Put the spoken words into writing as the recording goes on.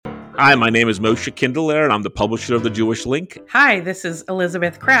Hi, my name is Moshe Kindler, and I'm the publisher of The Jewish Link. Hi, this is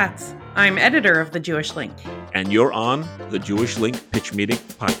Elizabeth Kratz. I'm editor of The Jewish Link. And you're on The Jewish Link Pitch Meeting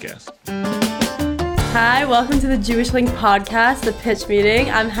Podcast. Hi, welcome to The Jewish Link Podcast, the pitch meeting.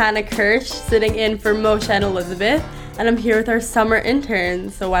 I'm Hannah Kirsch, sitting in for Moshe and Elizabeth, and I'm here with our summer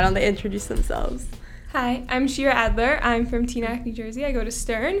interns, so why don't they introduce themselves? Hi, I'm Shira Adler. I'm from Teaneck, New Jersey. I go to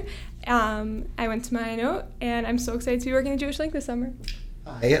Stern. I went to Minot, and I'm so excited to be working at Jewish Link this summer.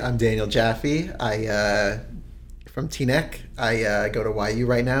 Hi, I'm Jaffe. From Teaneck. I go to YU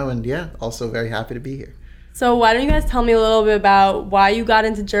right now, and also very happy to be here. So why don't you guys tell me a little bit about why you got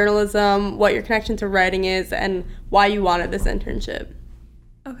into journalism, what your connection to writing is, and why you wanted this internship?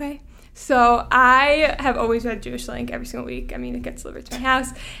 Okay. So I have always read Jewish Link every single week. I mean, it gets delivered to my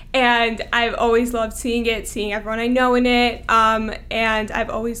house. And I've always loved seeing everyone I know in it. And I've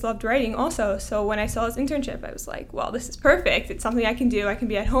always loved writing also. So when I saw this internship, I was like, well, this is perfect. It's something I can do. I can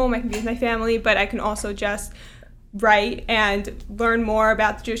be at home. I can be with my family. But I can also just write and learn more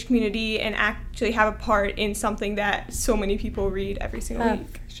about the Jewish community and actually have a part in something that so many people read every single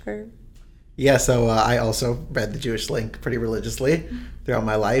week. Sure. Yeah, so I also read the Jewish Link pretty religiously throughout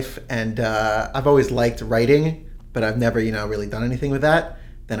my life, and I've always liked writing, but I've never, really done anything with that.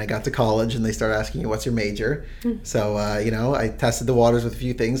 Then I got to college, and they started asking you, what's your major? So, I tested the waters with a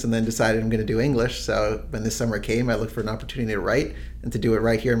few things, and then decided I'm going to do English. So when this summer came, I looked for an opportunity to write, and to do it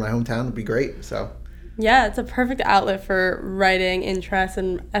right here in my hometown would be great. So. Yeah, it's a perfect outlet for writing interests,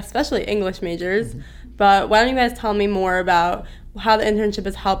 and especially English majors. But why don't you guys tell me more about how the internship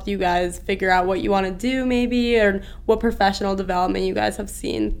has helped you guys figure out what you want to do maybe, or what professional development you guys have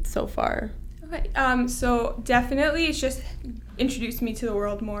seen so far? Okay, so definitely it's just introduced me to the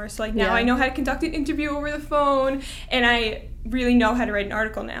world more. So now I know how to conduct an interview over the phone, and I really know how to write an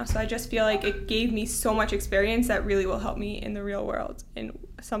article now. So I just feel like it gave me so much experience that really will help me in the real world, and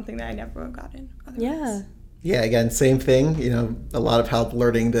something that I never would have gotten otherwise. Yeah, again, same thing, a lot of help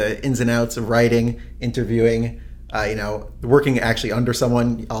learning the ins and outs of writing, interviewing, working actually under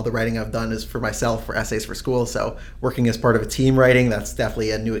someone. All the writing I've done is for myself, for essays for school. So working as part of a team writing, that's definitely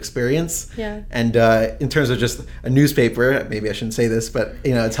a new experience. Yeah. And in terms of just a newspaper, maybe I shouldn't say this, but,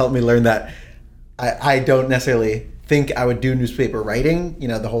 it's helped me learn that I don't necessarily think I would do newspaper writing,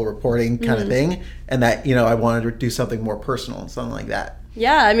 the whole reporting kind of thing. And that, I wanted to do something more personal, something like that.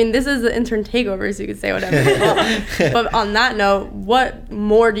 Yeah, I mean, this is the intern takeover, so you could say whatever you want. But on that note, what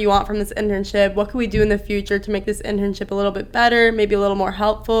more do you want from this internship? What can we do in the future to make this internship a little bit better, maybe a little more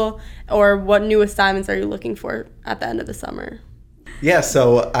helpful? Or what new assignments are you looking for at the end of the summer? Yeah,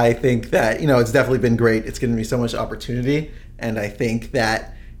 so I think that, it's definitely been great. It's given me so much opportunity. And I think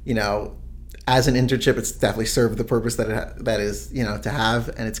that, as an internship, it's definitely served the purpose that is, to have.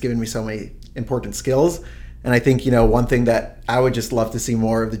 And it's given me so many important skills. And I think, one thing that I would just love to see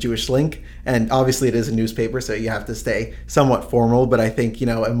more of the Jewish Link, and obviously it is a newspaper, so you have to stay somewhat formal, but I think,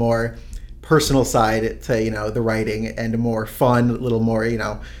 a more personal side to, the writing, and a more fun, a little more,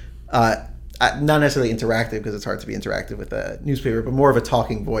 not necessarily interactive, because it's hard to be interactive with a newspaper, but more of a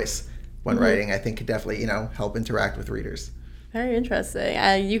talking voice when writing, I think could definitely, help interact with readers. Very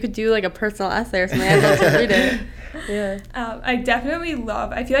interesting. You could do like a personal essay or something. I'd love to read it. Yeah. I definitely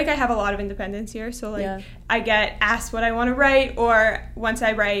I feel like I have a lot of independence here. So I get asked what I want to write, or once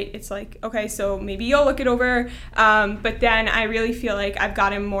I write, it's like, okay, so maybe you'll look it over. But then I really feel like I've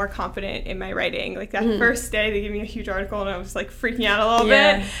gotten more confident in my writing. Like that first day, they gave me a huge article and I was like freaking out a little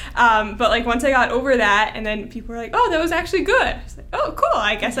bit. But like once I got over that, and then people were like, oh, that was actually good. I was like, oh, cool,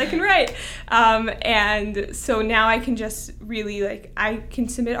 I guess I can write. And so now I can just really I can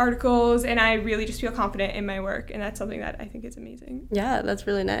submit articles, and I really just feel confident in my work, and that's something that I think is amazing. Yeah, that's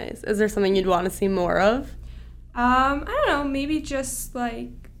really nice. Is there something you'd want to see more of? I don't know, maybe just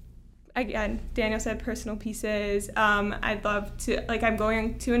again, Daniel said personal pieces. I'd love to, I'm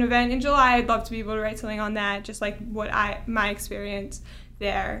going to an event in July. I'd love to be able to write something on that, just my experience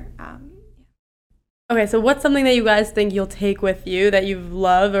there. Okay, so what's something that you guys think you'll take with you that you've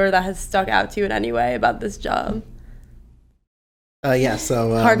loved or that has stuck out to you in any way about this job?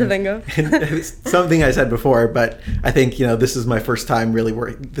 So hard to think of. Something I said before, but I think this is my first time really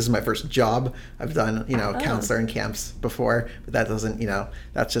working. This is my first job. I've done counselor in camps before, but that doesn't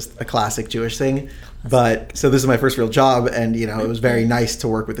that's just a classic Jewish thing. But so this is my first real job, and it was very nice to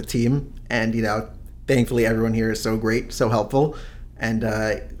work with the team, and thankfully everyone here is so great, so helpful, and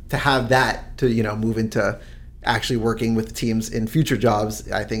to have that to move into actually working with teams in future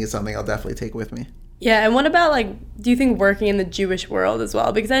jobs, I think is something I'll definitely take with me. Yeah, and what about, like, do you think working in the Jewish world as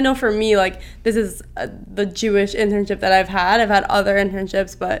well? Because I know for me, like, this is the Jewish internship that I've had. I've had other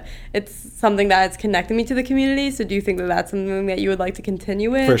internships, but it's something that's connected me to the community. So do you think that that's something that you would like to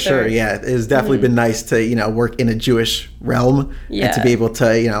continue with? For sure, yeah. It's definitely been nice to, you know, work in a Jewish realm and to be able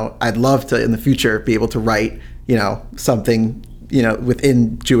to, you know, I'd love to, in the future, be able to write, you know, something, you know,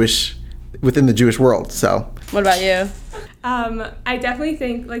 within the Jewish world, so. What about you? I definitely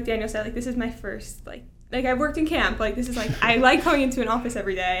think, like Daniel said, like, this is my first, like I've worked in camp, like, this is, like, I like going into an office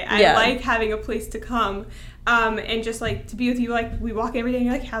every day. I like having a place to come, and just, like, to be with you, like, we walk in every day and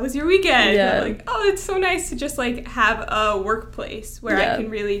you're like, how was your weekend? Yeah. And I'm like, oh, it's so nice to just, like, have a workplace where I can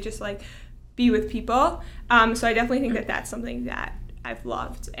really just, like, be with people. So I definitely think that that's something that I've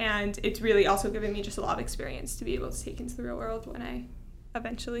loved, and it's really also given me just a lot of experience to be able to take into the real world when I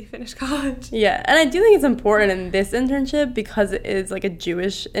eventually finish college. Yeah, and I do think it's important in this internship because it is like a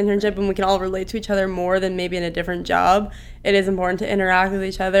Jewish internship and we can all relate to each other more than maybe in a different job. It is important to interact with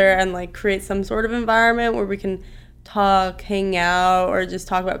each other and like create some sort of environment where we can talk, hang out, or just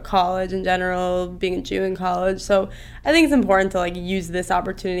talk about college in general, being a Jew in college. So I think it's important to like use this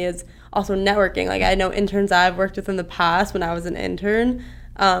opportunity as also networking. Like I know interns I've worked with in the past when I was an intern,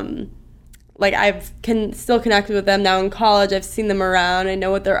 like I can still connect with them now in college. I've seen them around. I know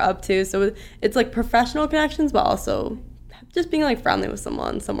what they're up to. So it's like professional connections, but also just being like friendly with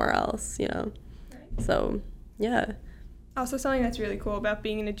someone somewhere else, you know. So yeah. Also something that's really cool about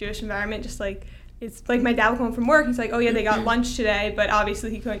being in a Jewish environment, just like, it's like my dad would come home from work, he's like, oh yeah, they got lunch today, but obviously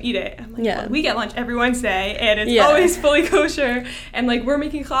he couldn't eat it. I'm like, well, we get lunch every Wednesday, and it's always fully kosher, and like we're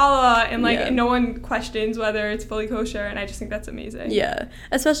making challah, and like no one questions whether it's fully kosher, and I just think that's amazing. Yeah,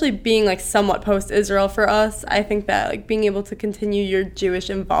 especially being like somewhat post-Israel for us, I think that like being able to continue your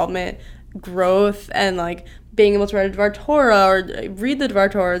Jewish involvement, growth, and like being able to write a Dvar Torah or read the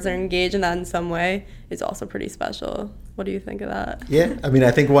Dvar Torahs or engage in that in some way is also pretty special. What do you think of that? Yeah, I mean,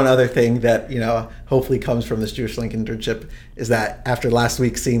 I think one other thing that, you know, hopefully comes from this Jewish Link internship is that after last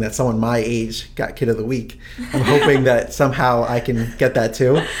week seeing that someone my age got Kid of the Week, I'm hoping that somehow I can get that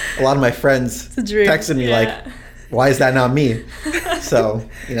too. A lot of my friends texted me like, why is that not me? So,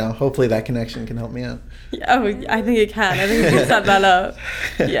 you know, hopefully that connection can help me out. Oh, I think it can. I think we can set that up.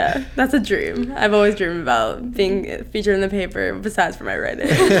 Yeah, that's a dream. I've always dreamed about being featured in the paper besides for my writing.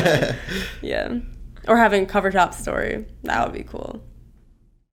 Yeah. Or having a cover top story. That would be cool.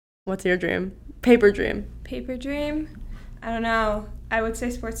 What's your dream? Paper dream. Paper dream? I don't know. I would say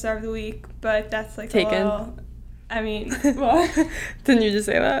Sports Star of the Week, but that's like Taken. A little... I mean, what? Didn't you just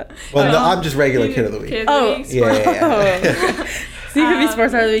say that? Well, no, I'm just regular Kid of the Week. Kid of the Week, yeah. So you could be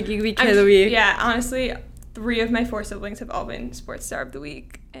Sports Star of the Week, you could be Kid of the Week. Yeah, honestly, 3 of my 4 siblings have all been Sports Star of the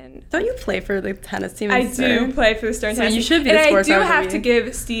Week. And don't you play for the tennis team? I do play for the Stern tennis team. You should be the Sports Star of the Week. And I do have to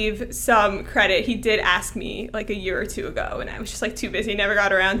give Steve some credit. He did ask me like a year or 2 ago, and I was just like too busy, never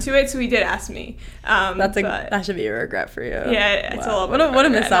got around to it. So he did ask me. That should be a regret for you. Yeah, it's a little bit. What a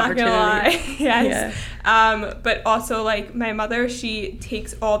missed opportunity. Yes. Yeah. But also like my mother, she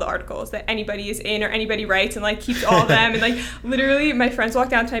takes all the articles that anybody is in or anybody writes and like keeps all of them. And like literally, my friends walk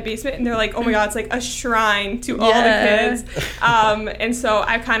down to my basement and they're like, "Oh my God, it's like a shrine to all the kids." And so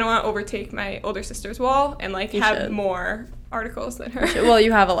I kind of want to overtake my older sister's wall and like have more articles than her. Well,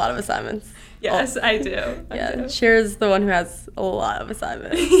 you have a lot of assignments. Yes, I do. I do. Shira's the one who has a lot of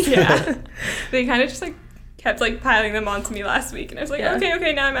assignments. Yeah. They kind of just like kept like piling them onto me last week, and I was like,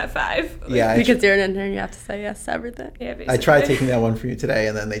 okay, now I'm at 5. Like, yeah, because you're an intern, you have to say yes to everything. Yeah, basically. I tried taking that one for you today,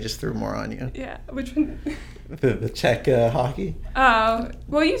 and then they just threw more on you. Yeah, which one? The Czech hockey. Oh,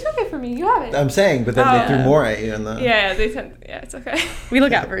 well, you took it from me. You have it. I'm saying, but then they threw more at you. Yeah, they tend. Yeah, it's okay. We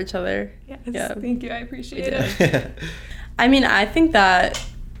look out for each other. Yes, yeah. Thank you. I appreciate it. I mean, I think that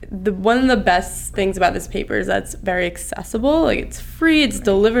one of the best things about this paper is that it's very accessible. Like, it's free, it's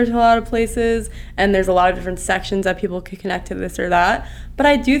delivered to a lot of places, and there's a lot of different sections that people can connect to this or that. But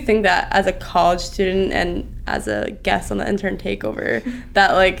I do think that as a college student and as a guest on the Intern Takeover,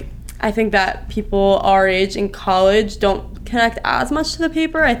 that, like, I think that people our age in college don't connect as much to the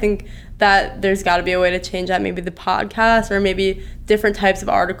paper. I think that there's got to be a way to change that, maybe the podcast or maybe different types of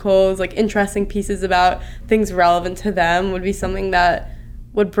articles, like interesting pieces about things relevant to them would be something that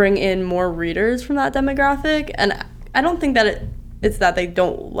would bring in more readers from that demographic. And I don't think that it's that they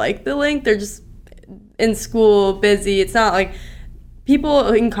don't like the link. They're just in school, busy. It's not like people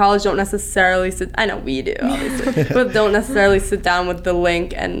in college don't necessarily sit, I know we do, obviously, but don't necessarily sit down with the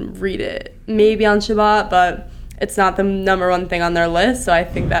link and read it. Maybe on Shabbat, but it's not the number one thing on their list. So I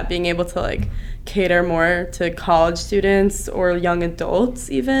think that being able to like cater more to college students or young adults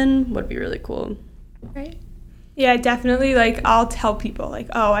even would be really cool. Right. Yeah, definitely. Like, I'll tell people, like,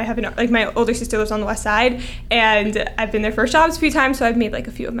 oh, I have my older sister lives on the west side, and I've been there for jobs a few times, so I've made, like,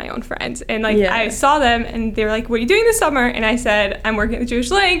 a few of my own friends. And, like, I saw them, and they were like, what are you doing this summer? And I said, I'm working at the Jewish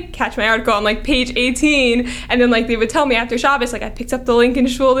Link, catch my article on, like, page 18. And then, like, they would tell me after Shabbos, like, I picked up the link in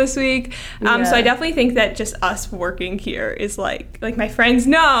shul this week. So I definitely think that just us working here is, like my friends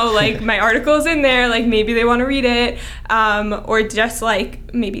know, like, my article's in there, like, maybe they want to read it. Or just,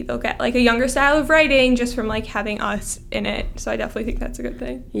 like, maybe they'll get, like, a younger style of writing just from, like, having us in it. So I definitely think that's a good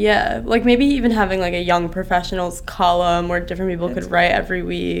thing. Yeah, like maybe even having like a young professionals column where different people could write every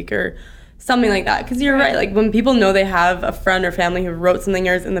week or something like that. Because you're right, like when people know they have a friend or family who wrote something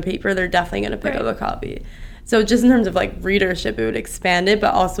yours in the paper, they're definitely going to pick up a copy. So just in terms of like readership, it would expand it,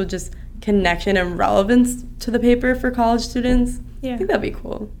 but also just connection and relevance to the paper for college students. Yeah, I think that'd be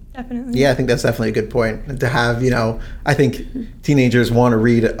cool. Definitely. Yeah, I think that's definitely a good point to have. I think teenagers want to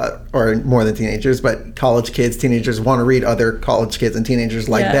read, or more than teenagers, but college kids, teenagers want to read other college kids and teenagers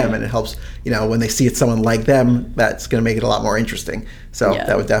like them, and it helps. When they see it's someone like them, that's going to make it a lot more interesting. So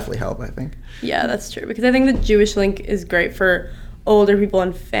that would definitely help, I think. Yeah, that's true, because I think the Jewish Link is great for older people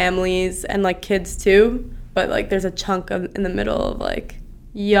and families and like kids too. But like, there's a chunk in the middle of like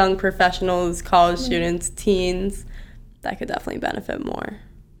young professionals, college students, teens that could definitely benefit more.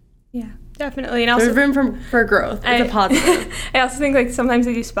 Yeah, definitely. And also, there's room for growth. It's a positive. I also think like sometimes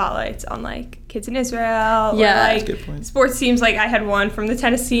they do spotlights on like kids in Israel. Yeah, or, like good point. Sports teams. Like I had one from the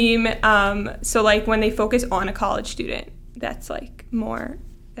tennis team. So like when they focus on a college student, that's like more.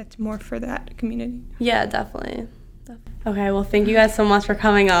 That's more for that community. Yeah, definitely. Okay, well, thank you guys so much for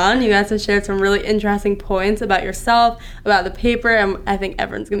coming on. You guys have shared some really interesting points about yourself, about the paper, and I think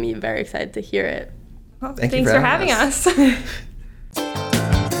everyone's going to be very excited to hear it. Well, thanks for having us.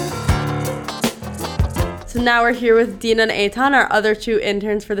 So now we're here with Dina and Eitan, our other two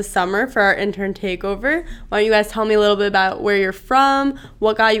interns for the summer for our intern takeover. Why don't you guys tell me a little bit about where you're from,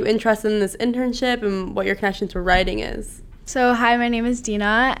 what got you interested in this internship, and what your connection to writing is? So hi, my name is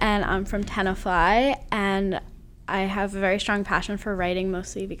Dina, and I'm from Tenafly, and I have a very strong passion for writing,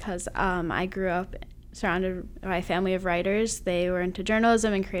 mostly because I grew up surrounded by a family of writers. They were into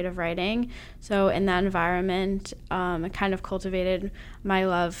journalism and creative writing. So in that environment, it kind of cultivated my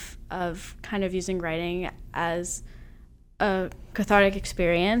love of kind of using writing as a cathartic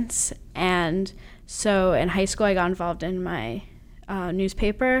experience. And so in high school, I got involved in my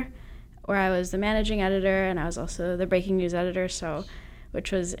newspaper, where I was the managing editor, and I was also the breaking news editor,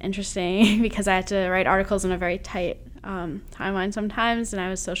 which was interesting because I had to write articles in a very tight timeline sometimes, and I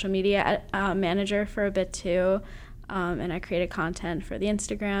was social media manager for a bit too, and I created content for the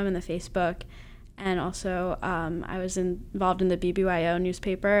Instagram and the Facebook, and also I was involved in the BBYO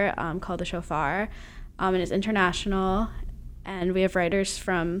newspaper called The Shofar, and it's international, and we have writers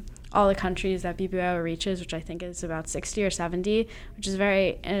from all the countries that BBYO reaches, which I think is about 60 or 70, which is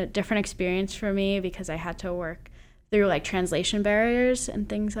a different experience for me because I had to work through like translation barriers and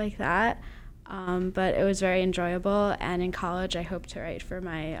things like that. But it was very enjoyable, and in college I hope to write for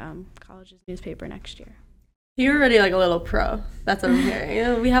my college's newspaper next year. You're already like a little pro. That's what I'm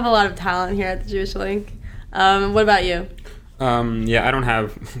hearing. We have a lot of talent here at the Jewish Link. What about you? Yeah, I don't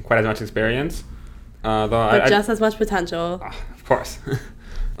have quite as much experience. But just as much potential. Of course.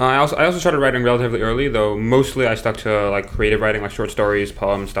 I also started writing relatively early, though mostly I stuck to like creative writing, like short stories,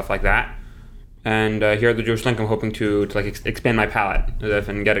 poems, stuff like that. And here at the Jewish Link, I'm hoping to like expand my palette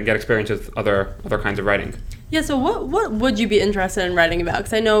and get experience with other kinds of writing. Yeah. So what would you be interested in writing about?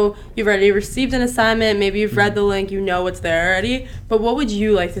 Because I know you've already received an assignment. Maybe you've read the link. You know what's there already. But what would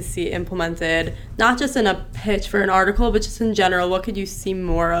you like to see implemented? Not just in a pitch for an article, but just in general. What could you see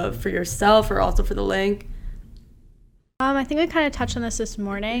more of for yourself or also for the link? I think we kind of touched on this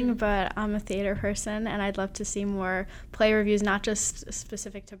morning, but I'm a theater person, and I'd love to see more play reviews, not just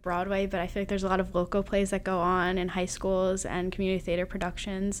specific to Broadway, but I feel like there's a lot of local plays that go on in high schools and community theater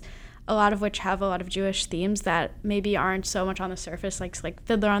productions, a lot of which have a lot of Jewish themes that maybe aren't so much on the surface, like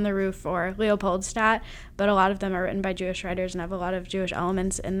Fiddler on the Roof or Leopoldstadt, but a lot of them are written by Jewish writers and have a lot of Jewish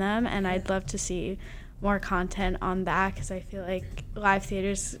elements in them, and I'd love to see more content on that because I feel like live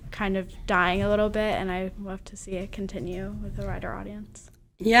theater's kind of dying a little bit, and I love to see it continue with a wider audience.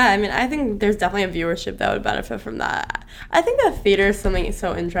 Yeah, I mean, I think there's definitely a viewership that would benefit from that. I think that theater is something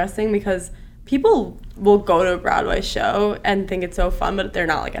so interesting because people will go to a Broadway show and think it's so fun, but they're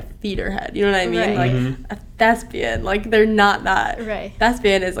not like a theater head. You know what I mean? Right. Like a thespian, like they're not that. Right.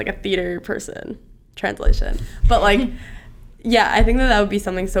 Thespian is like a theater person, translation. But like, yeah, I think that would be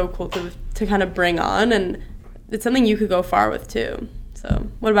something so cool to kind of bring on, and it's something you could go far with too. So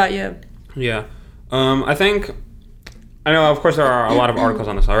what about you? Yeah. I know, of course, there are a lot of articles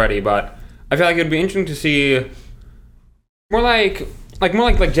on this already, but I feel like it would be interesting to see more like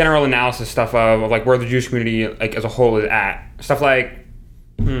general analysis stuff of like where the Jewish community like as a whole is at. Stuff like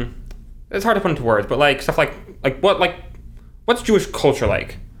it's hard to put into words, but like stuff like what's Jewish culture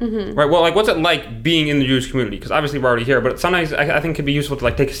like? Mm-hmm. Right. Well, like what's it like being in the Jewish community? Because obviously we're already here, but sometimes I think it could be useful to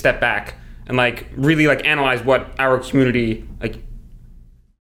like take a step back and like really like analyze what our community like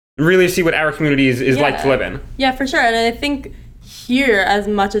really see what our community is like to live in. Yeah, for sure. And I think here, as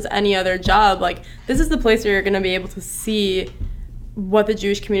much as any other job, like this is the place where you're going to be able to see what the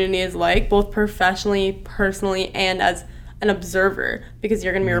Jewish community is like, both professionally, personally, and as an observer, because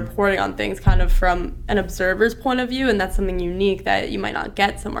you're going to be reporting on things kind of from an observer's point of view, and that's something unique that you might not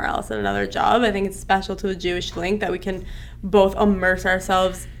get somewhere else at another job. I think it's special to the Jewish Link that we can both immerse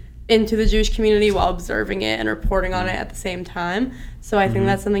ourselves into the Jewish community while observing it and reporting on it at the same time. So I think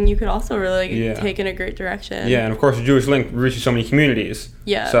that's something you could also really take in a great direction. Yeah, and of course the Jewish Link reaches so many communities.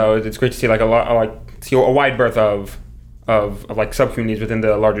 Yeah. So it's great to see like a wide berth of like sub-communities within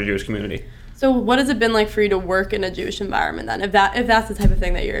the larger Jewish community. So what has it been like for you to work in a Jewish environment then, if that's the type of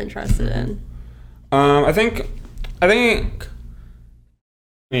thing that you're interested in? I think I mean,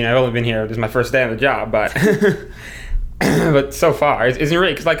 I've only been here, this is my first day on the job, but but so far it's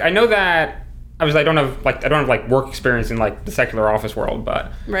great because like I know that obviously I don't have like work experience in like the secular office world,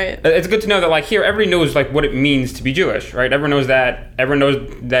 but it's good to know that like here everybody knows like what it means to be Jewish, right? Everyone knows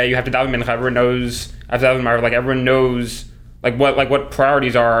that you have to daven mincha. Everyone knows everyone knows like what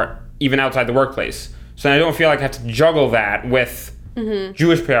priorities are even outside the workplace. So I don't feel like I have to juggle that with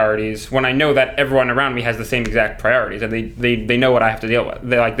Jewish priorities when I know that everyone around me has the same exact priorities and they know what I have to deal with.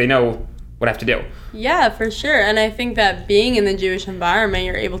 They know what I have to do. Yeah, for sure. And I think that being in the Jewish environment,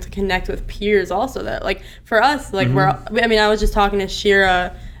 you're able to connect with peers also. That like for us, like I was just talking to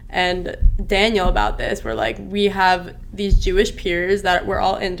Shira and Daniel about this. We're like, we have these Jewish peers that we're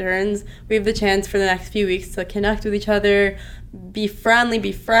all interns. We have the chance for the next few weeks to connect with each other, be friendly,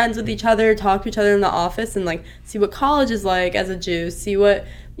 be friends with each other, talk to each other in the office, and like see what college is like as a Jew, see what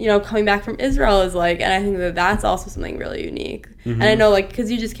coming back from Israel is like. And I think that that's also something really unique. And I know like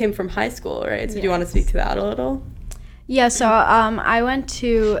because you just came from high school, right? So do you want to speak to that a little? Yeah, so I went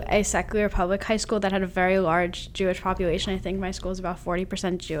to a secular public high school that had a very large Jewish population. I think my school is about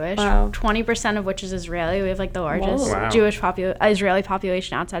 40% Jewish, 20% of which is Israeli. We have like the largest Israeli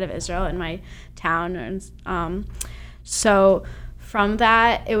population outside of Israel in my town. And so from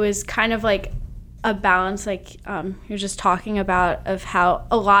that, it was kind of like a balance, like you're just talking about, of how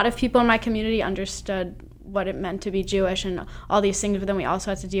a lot of people in my community understood what it meant to be Jewish and all these things, but then we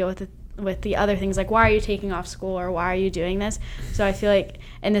also had to deal with the other things, like why are you taking off school or why are you doing this? So I feel like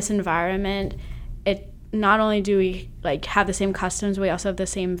in this environment, it not only do we like have the same customs, we also have the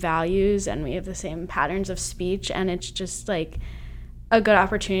same values and we have the same patterns of speech, and it's just like a good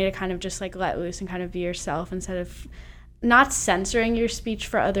opportunity to kind of just like let loose and kind of be yourself instead of not censoring your speech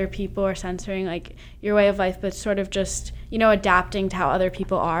for other people or censoring like your way of life, but sort of just adapting to how other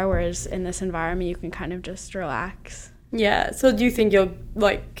people are, whereas in this environment you can kind of just relax. Yeah, so do you think you'll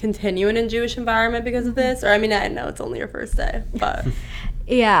like continue in a Jewish environment because of this? Or I mean, I know it's only your first day, but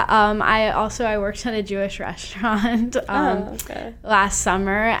yeah, I worked at a Jewish restaurant last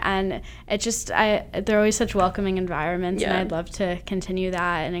summer, and it just they're always such welcoming environments, and I'd love to continue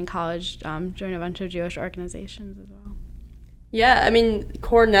that, and in college join a bunch of Jewish organizations as well. Yeah, I mean,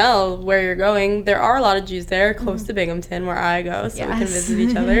 Cornell, where you're going, there are a lot of Jews there, close to Binghamton, where I go, so we can visit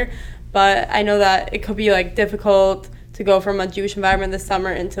each other. But I know that it could be like difficult to go from a Jewish environment this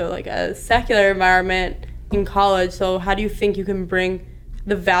summer into like a secular environment in college. So how do you think you can bring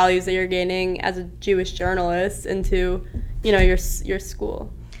the values that you're gaining as a Jewish journalist into, your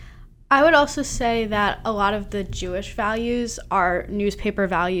school? I would also say that a lot of the Jewish values are newspaper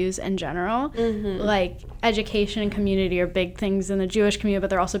values in general. Like education and community are big things in the Jewish community, but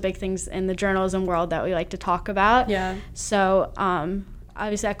they're also big things in the journalism world that we like to talk about. Yeah. So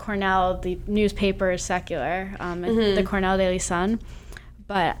obviously at Cornell, the newspaper is secular, the Cornell Daily Sun.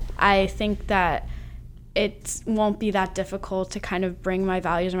 But I think that it won't be that difficult to kind of bring my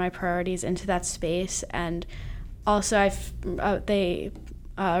values and my priorities into that space. And also they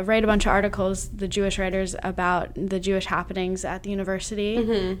write a bunch of articles, the Jewish writers, about the Jewish happenings at the university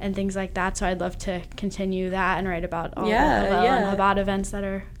and things like that. So I'd love to continue that and write about all the Hillel and Chabad events that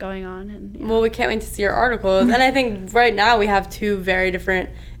are going on. And, Well, we can't wait to see your articles. And I think right now we have two very different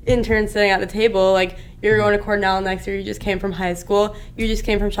interns sitting at the table. Like, you're going to Cornell next year. You just came from high school. You just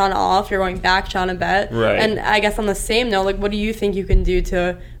came from Shana Aleph. You're going back Shana Bet. Right. And I guess on the same note, like, what do you think you can do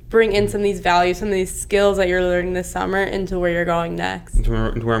to bring in some of these values, some of these skills that you're learning this summer into where you're going next? Into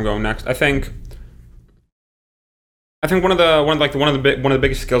where I'm going next. I think one of the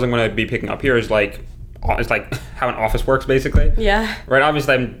biggest skills I'm going to be picking up here is like like how an office works, basically. Yeah. Right.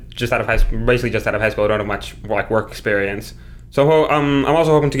 Obviously, I'm just out of high school. Basically, just out of high school. I don't have much like work experience. So I'm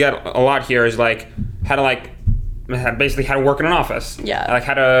also hoping to get a lot here is like how to basically how to work in an office. Yeah. Like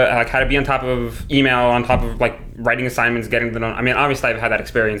how to be on top of email, on top of like writing assignments, getting them done. I mean, obviously, I've had that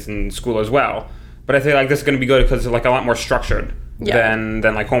experience in school as well. But I feel like this is going to be good because it's like a lot more structured than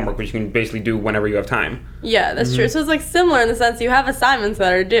like homework, which you can basically do whenever you have time. Yeah, that's true. So it's like similar in the sense you have assignments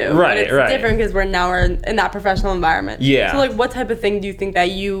that are due. Right, but it's different because we're in that professional environment. Yeah. So like what type of thing do you think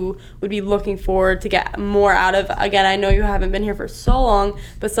that you would be looking forward to get more out of? Again, I know you haven't been here for so long,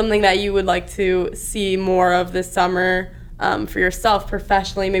 but something that you would like to see more of this summer for yourself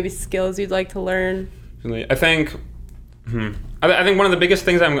professionally, maybe skills you'd like to learn? I think one of the biggest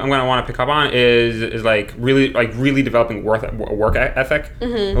things I'm going to want to pick up on is like really developing work ethic.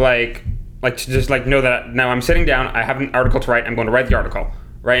 Like to just like know that now I'm sitting down, I have an article to write, I'm going to write the article,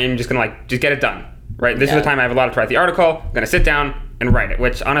 right? And I'm just going to like just get it done, right? This is the time I have allotted to write the article. I'm going to sit down and write it,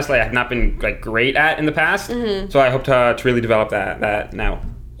 which honestly I have not been like great at in the past. So I hope to really develop that now.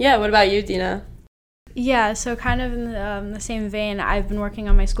 Yeah. What about you, Dina? Yeah, so kind of in the same vein, I've been working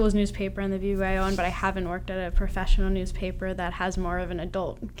on my school's newspaper and the view I own, but I haven't worked at a professional newspaper that has more of an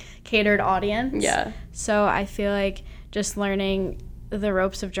adult catered audience. Yeah. So I feel like just learning the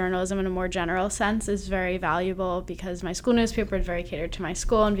ropes of journalism in a more general sense is very valuable because my school newspaper is very catered to my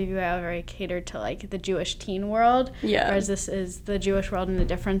school and VBYO is very catered to like the Jewish teen world. Yeah. Whereas this is the Jewish world in a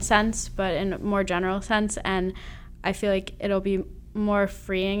different sense, but in a more general sense. And I feel like it'll be more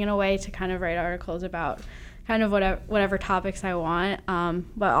freeing in a way to kind of write articles about kind of whatever topics I want,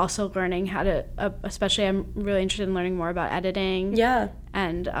 but also learning how to, especially I'm really interested in learning more about editing. Yeah.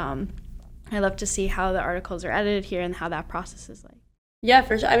 And I love to see how the articles are edited here and how that process is like. Yeah,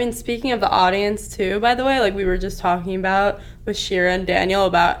 for sure. I mean, speaking of the audience too, by the way, like we were just talking about with Shira and Daniel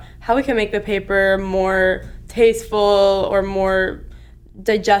about how we can make the paper more tasteful or more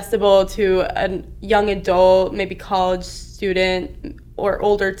digestible to a young adult, maybe college student or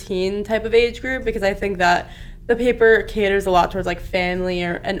older teen type of age group, because I think that the paper caters a lot towards like family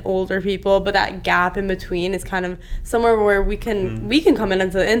and older people, but that gap in between is kind of somewhere where we can come in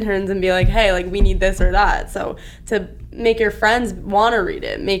as the interns and be like, hey, like we need this or that. So to make your friends want to read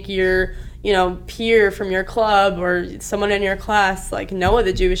it, make your peer from your club or someone in your class like know what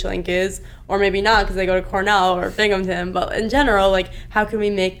the Jewish Link is, or maybe not because they go to Cornell or Binghamton, but in general, like how can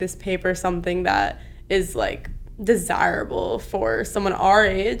we make this paper something that is like desirable for someone our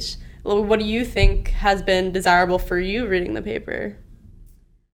age? What do you think has been desirable for you reading the paper?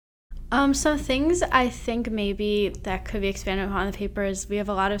 Some things I think maybe that could be expanded upon the paper is we have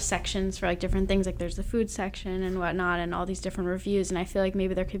a lot of sections for like different things, like there's the food section and whatnot and all these different reviews, and I feel like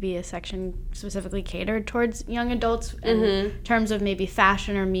maybe there could be a section specifically catered towards young adults in terms of maybe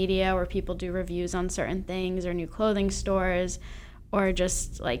fashion or media where people do reviews on certain things or new clothing stores or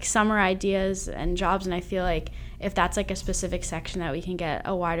just like summer ideas and jobs, and I feel like if that's like a specific section that we can get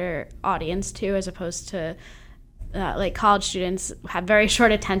a wider audience to as opposed to like college students have very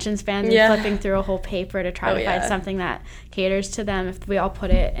short attention spans and flipping through a whole paper to try to find something that caters to them. If we all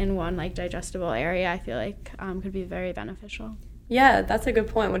put it in one like digestible area, I feel like could be very beneficial. Yeah, that's a good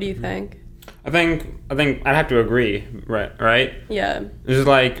point. What do you think? I think I'd have to agree, right? Yeah. It's just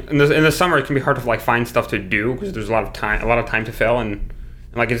like in the summer it can be hard to like find stuff to do because there's a lot of time to fill and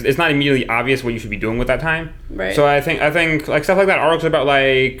like it's not immediately obvious what you should be doing with that time. Right. So I think like stuff like that, articles about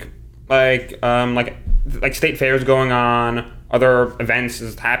like state fairs going on, other events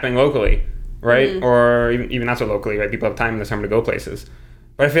is happening locally, right? Or even not so locally, right? People have time in the summer to go places.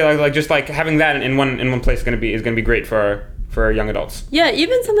 But I feel like just like having that in one place is gonna be great for young adults. Yeah,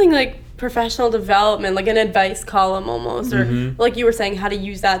 even something like professional development, like an advice column almost, or like you were saying, how to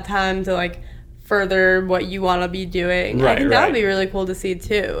use that time to like further what you want to be doing. Right, I think that would be really cool to see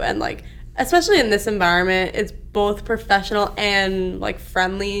too. And like especially in this environment, it's both professional and like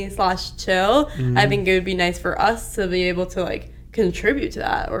friendly / chill. I think it would be nice for us to be able to like contribute to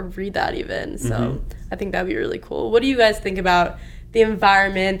that or read that even. So I think that'd be really cool. What do you guys think about the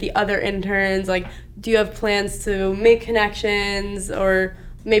environment, the other interns? Like, do you have plans to make connections or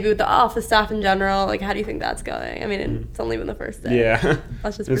maybe with the office staff in general? Like, how do you think that's going? I mean, it's only been the first day. Yeah.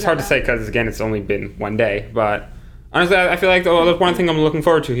 Let's just it's hard to say because, again, it's only been one day. But honestly, I feel like the one thing I'm looking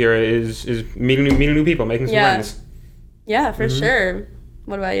forward to here is meeting new people, making some friends. Yeah, for sure.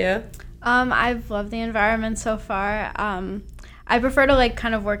 What about you? I've loved the environment so far. I prefer to like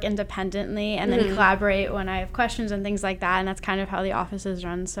kind of work independently and then collaborate when I have questions and things like that, and that's kind of how the office is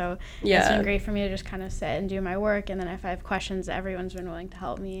run. So it's been great for me to just kind of sit and do my work, and then if I have questions, everyone's been willing to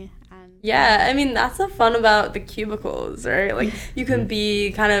help me. And Yeah, I mean, that's the fun about the cubicles, right? Like, you can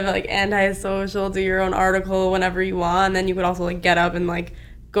be kind of, like, antisocial, do your own article whenever you want, and then you could also, like, get up and, like,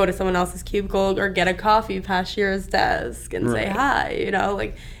 go to someone else's cubicle or get a coffee past Shira's desk and say hi, you know?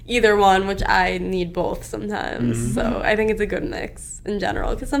 Like, either one, which I need both sometimes. So I think it's a good mix in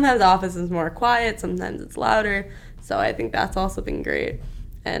general, because sometimes the office is more quiet, sometimes it's louder. So I think that's also been great.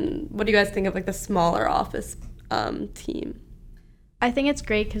 And what do you guys think of, like, the smaller office team? I think it's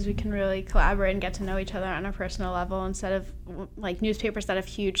great because we can really collaborate and get to know each other on a personal level instead of like newspapers that have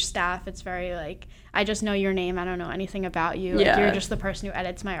huge staff. It's very like, I just know your name. I don't know anything about you. Like, you're just the person who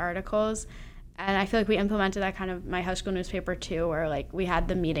edits my articles. And I feel like we implemented that kind of my high school newspaper too, where like we had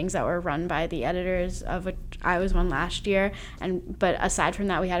the meetings that were run by the editors, of which I was one last year. But aside from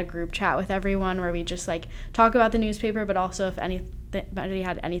that, we had a group chat with everyone where we just like talk about the newspaper, but also if anybody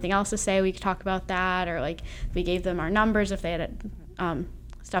had anything else to say, we could talk about that, or like we gave them our numbers if they had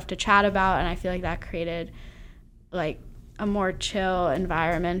stuff to chat about. And I feel like that created like a more chill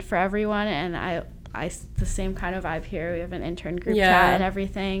environment for everyone. And I the same kind of vibe here. We have an intern group chat and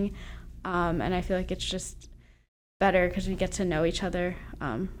everything. And I feel like it's just better because we get to know each other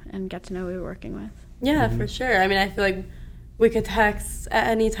and get to know who we're working with. Yeah, for sure. I mean, I feel like we could text at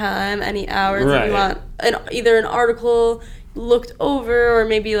any time, any hours if you want. Either an article looked over or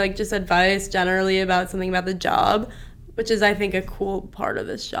maybe like just advice generally about something about the job, which is, I think, a cool part of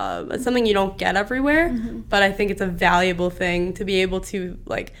this job. It's something you don't get everywhere, but I think it's a valuable thing to be able to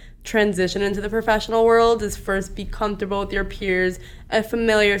like transition into the professional world, is first be comfortable with your peers, a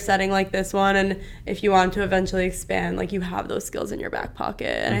familiar setting like this one, and if you want to eventually expand, like you have those skills in your back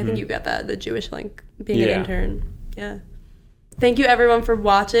pocket. And I think you got that, the Jewish link, being an intern. Yeah. Thank you everyone for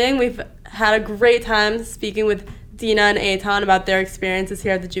watching. We've had a great time speaking with Dina and Eitan about their experiences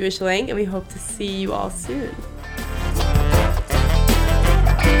here at the Jewish Link, and we hope to see you all soon.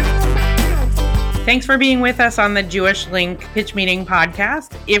 Thanks for being with us on the Jewish Link Pitch Meeting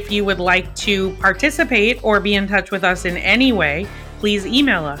podcast. If you would like to participate or be in touch with us in any way, please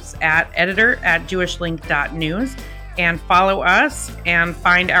email us at editor@jewishlink.news and follow us and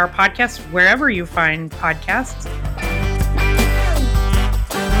find our podcast wherever you find podcasts.